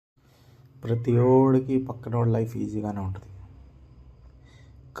ప్రతి ఓడికి పక్కనోడి లైఫ్ ఈజీగానే ఉంటుంది,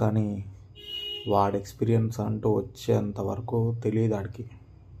 కానీ వాడి ఎక్స్పీరియన్స్ అంటూ వచ్చేంత వరకు తెలియదు ఆడికి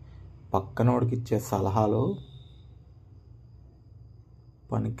పక్కనోడికి ఇచ్చే సలహాలు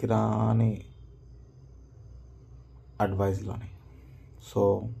పనికిరాని అడ్వైజ్లోని. సో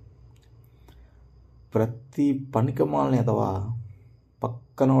ప్రతి పనికిమాలిన ఎదవా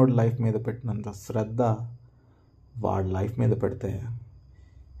పక్కనోడి లైఫ్ మీద పెట్టినంత శ్రద్ధ వాడి లైఫ్ మీద పెడితే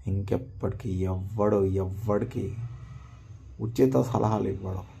ఇంకెప్పటికీ ఎవ్వడికి ఉచిత సలహాలు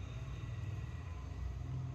ఇవ్వడం